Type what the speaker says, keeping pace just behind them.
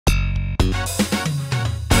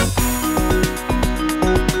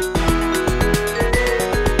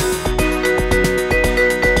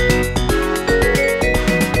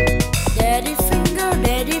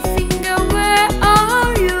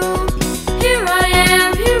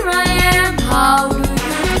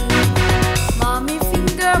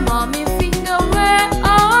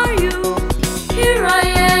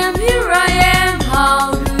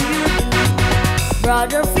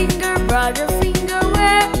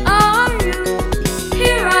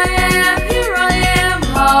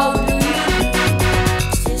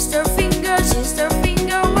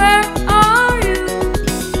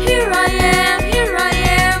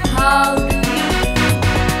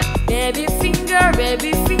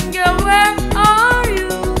baby finger, where are you?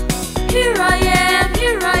 Here I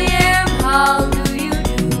am, how do you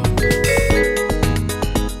do?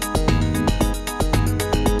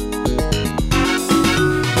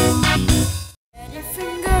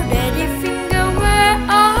 Daddy finger, where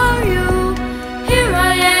are you? Here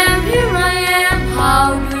I am, how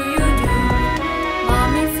do you do?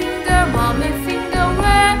 Mommy finger,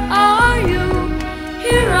 where are you?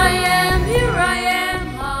 Here I am,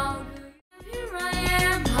 how do you? Here I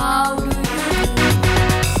am, how do you do?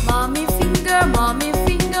 Mommy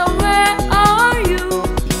finger, where are you?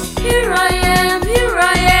 Here I am,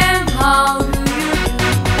 how do you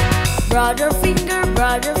do? Brother finger,